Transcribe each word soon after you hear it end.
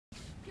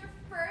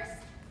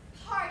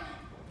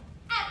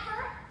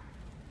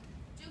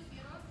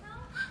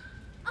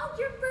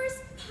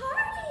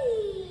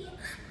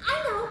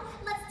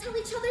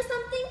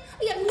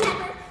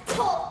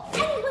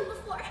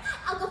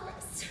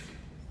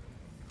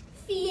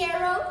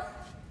Fierro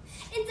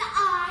and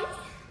I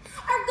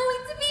are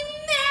going to be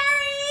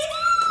married!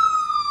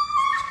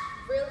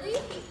 Really?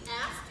 He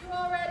asked you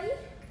already?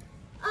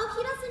 Oh,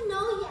 he doesn't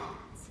know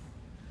yet.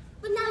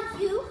 But now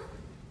you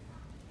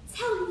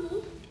tell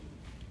me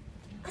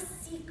a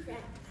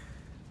secret.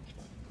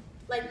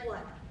 Like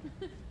what?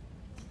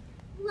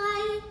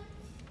 Like,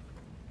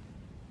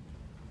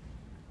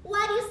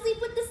 why do you sleep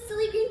with this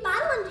silly green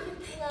bottle under your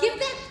pillow? Give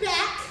that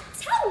back!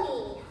 Tell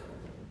me.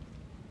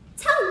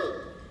 Tell me.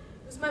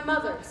 It was my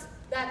mother's,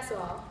 that's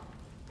all.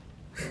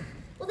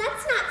 Well,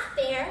 that's not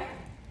fair.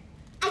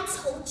 I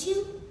told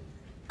you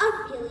a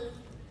really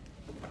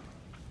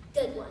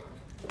good one.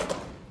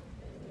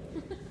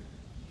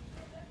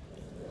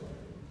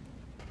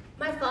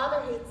 My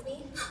father hates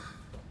me,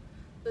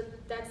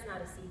 but that's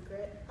not a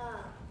secret.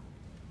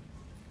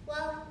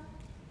 Well,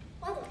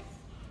 what is?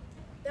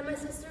 That my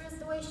sister is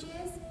the way she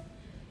is?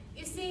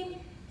 You see,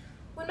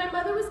 when my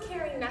mother was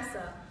carrying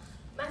Nessa,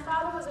 my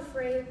father was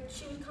afraid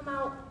she would come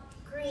out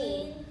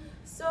green.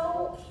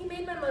 So he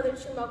made my mother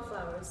chew milk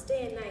flowers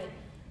day and night,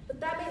 but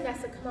that made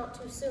Nessa come out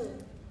too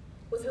soon.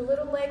 With her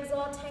little legs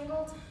all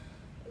tangled,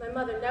 my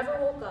mother never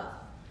woke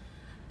up.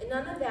 And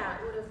none of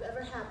that would have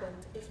ever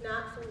happened if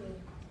not for me.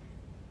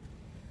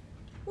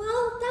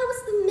 Well, that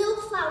was the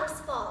milk flower's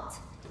fault,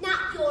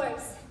 not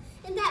yours.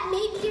 And that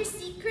may be your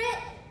secret,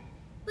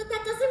 but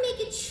that doesn't make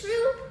it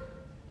true.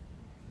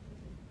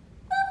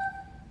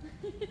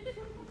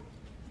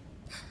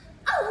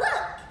 Oh,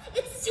 look!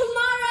 It's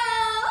tomorrow!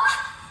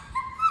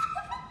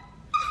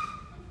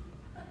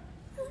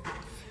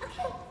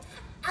 Okay,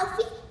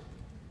 Alfie.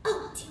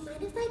 Oh, do you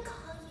mind if I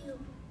call you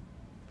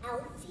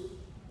Alfie?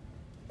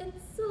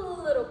 It's a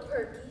little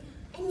perky.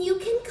 And you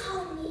can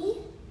call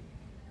me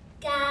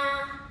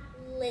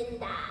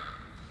Galinda.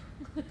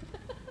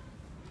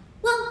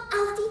 Well,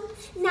 Alfie,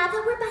 now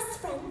that we're best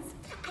friends,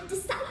 I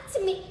decided to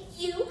make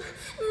you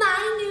my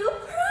new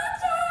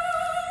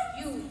project.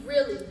 You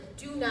really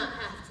do not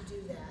have to do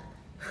that.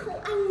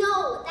 Oh, I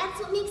know. That's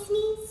what makes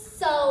me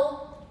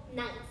so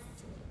nice.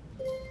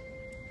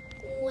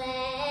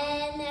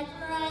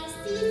 Whenever I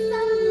see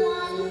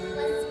someone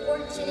less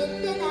fortunate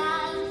than I,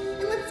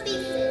 and let's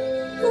face it,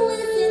 who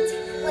isn't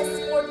less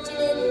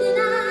fortunate than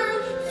I,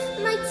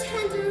 my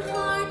tender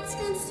heart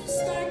tends to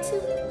start to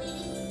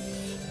bleed.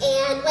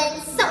 And when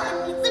someone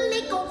needs a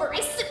makeover,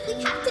 I simply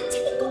have to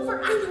take over.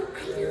 I know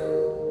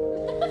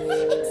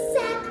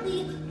exactly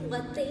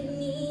what they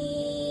need.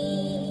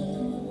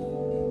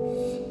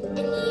 And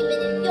even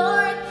in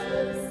your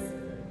case,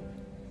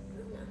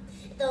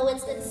 though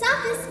it's the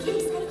toughest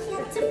case I've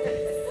had to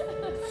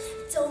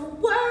face, don't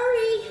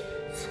worry,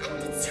 I'm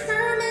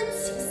determined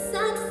to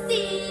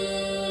succeed.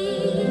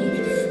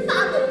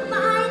 Follow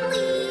my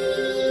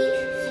lead,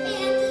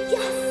 and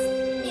yes,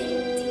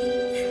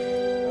 indeed,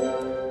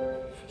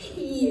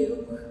 you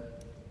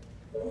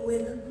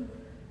will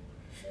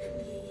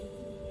be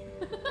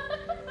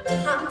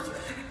popular.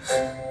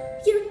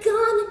 You're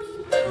gonna be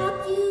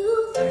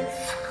popular.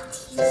 I'll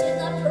teach you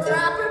the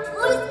proper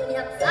poison,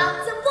 how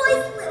to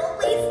voice, little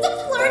ways to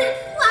flirt and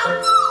flout.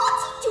 I'll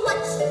teach you what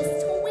shoes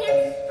to wear,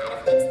 how to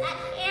fix that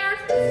hair,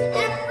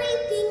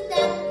 everything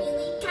that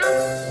really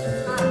counts to be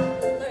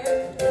popular.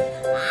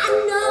 I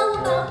know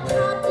about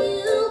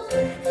popular.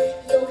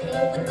 You'll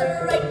hang with the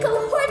right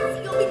cohorts.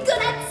 You'll be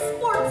good at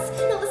sports.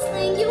 Know the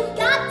slang you've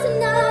got to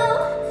know.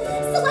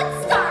 So let's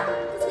start,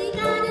 'cause we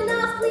got an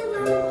awfully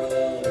long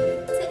way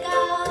to go.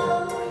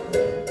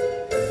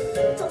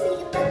 Don't be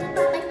affected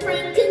by my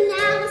frank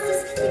analysis.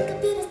 Think of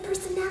it as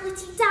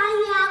personality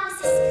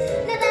dialysis.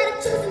 Now that I've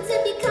chosen to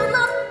become a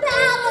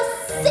palace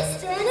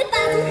sister and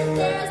advisor,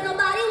 there's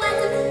nobody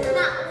wiser.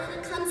 Not when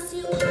it comes to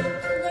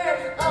popular.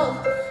 Oh,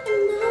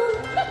 no.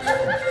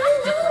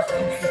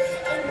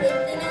 And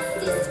with an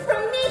assist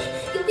from me,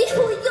 you'll be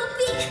who you'll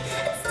be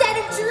instead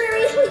of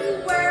dreary who you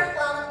were.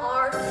 Well,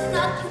 are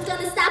nothing's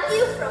gonna stop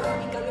you from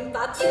becoming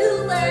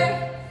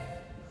popular.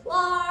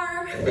 La,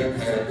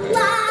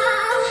 la,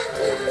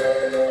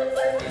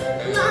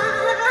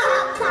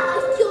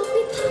 you'll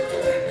be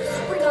popular.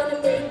 We're gonna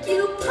make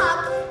you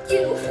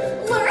popular.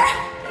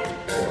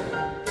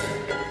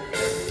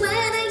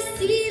 When I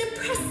see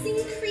depressing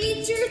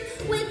creatures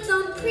with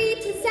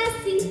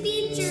unprepossessing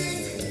features,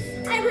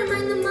 I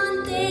remind them on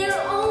their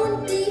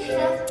own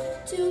behalf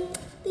to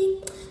think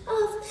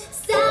of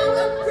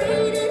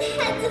celebrated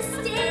heads of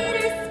state,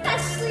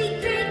 especially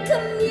great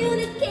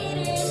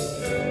communicators.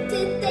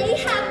 Did they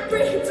have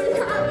brains or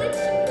knowledge?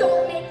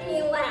 Don't make me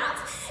laugh.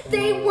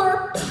 They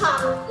were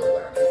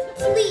popular.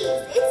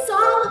 Please, it's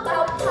all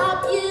about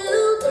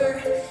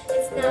popular.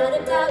 It's not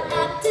about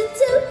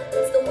aptitude.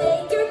 It's the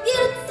way you're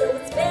viewed, so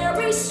it's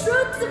very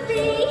shrewd to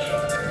be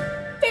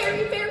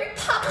very, very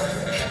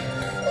popular.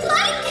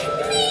 Like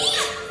me.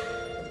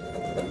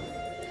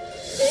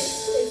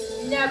 This is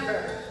never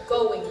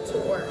going to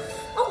work.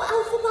 Oh,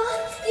 Alphaba,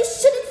 you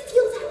shouldn't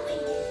feel that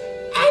way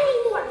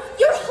anymore.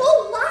 Your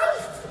whole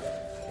life.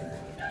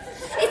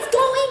 It's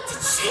going to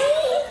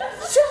change.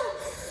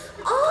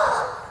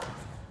 All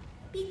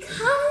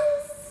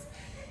because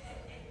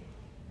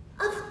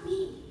of me.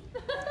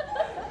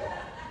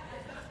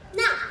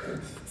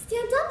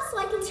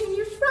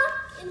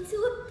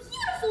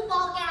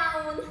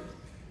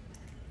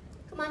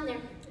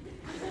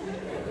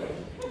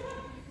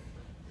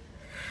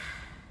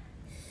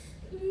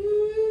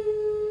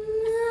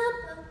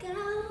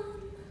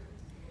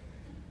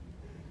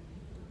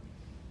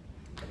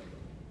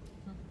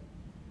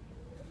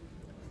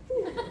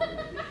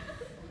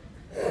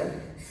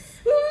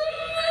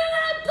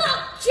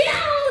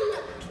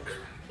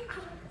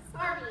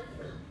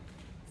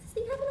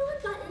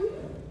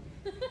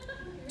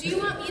 Do you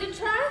want me to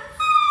try?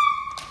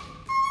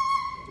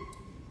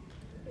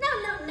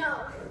 No.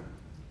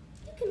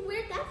 You can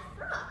wear that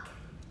frock.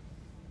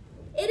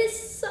 It is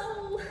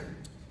so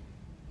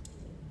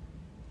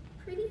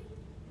pretty. Is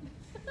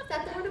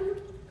that the word I'm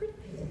looking for? Pretty?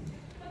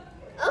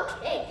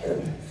 Okay.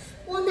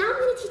 Well, now I'm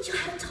going to teach you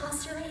how to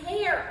toss your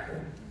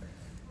hair.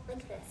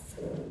 Like this.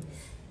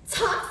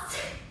 Toss,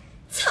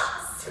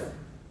 toss.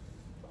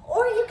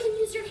 Or you can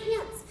use your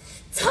hands.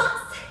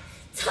 Toss,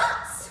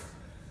 toss.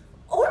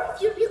 Or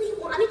if you really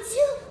wanted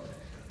to,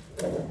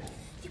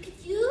 you could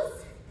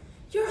use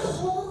your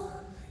whole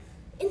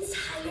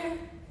entire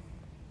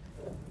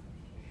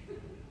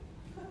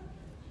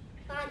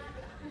body.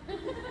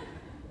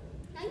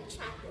 Now you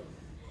try.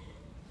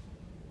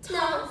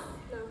 No.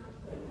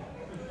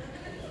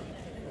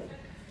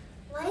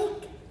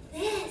 Like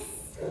this.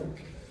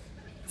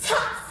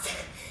 Toss,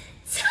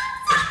 toss.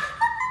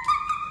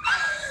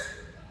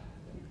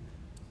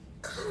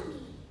 Call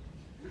me.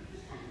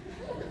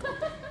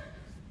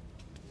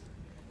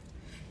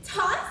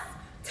 Toss,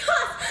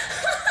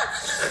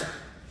 toss.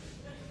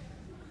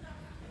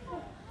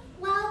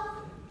 Well,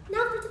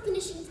 now for the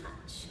finishing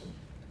touch.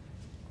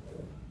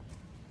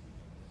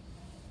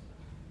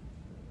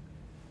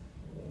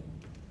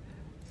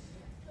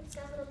 Oops,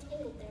 got a little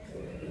tangled there.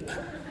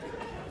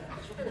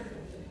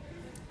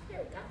 There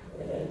we go.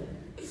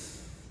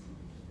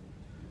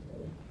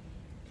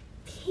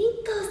 Pink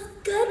goes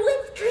good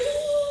with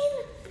green.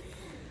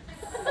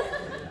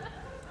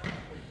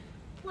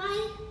 Why,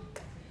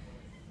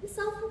 Miss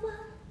Alphaba?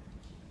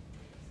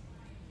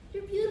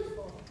 You're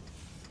beautiful.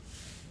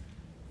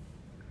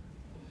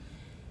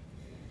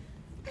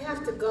 I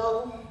have to go.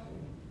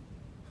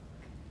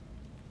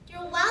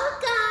 You're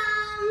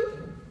welcome.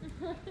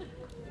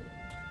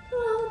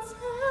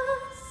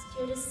 Protest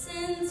your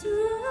sins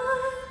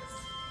rest.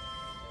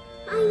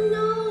 I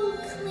know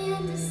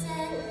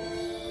clandestinely.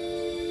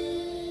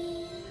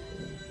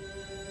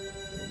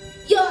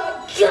 You're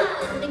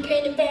gonna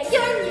grin and bear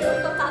your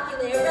new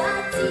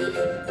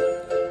popularity.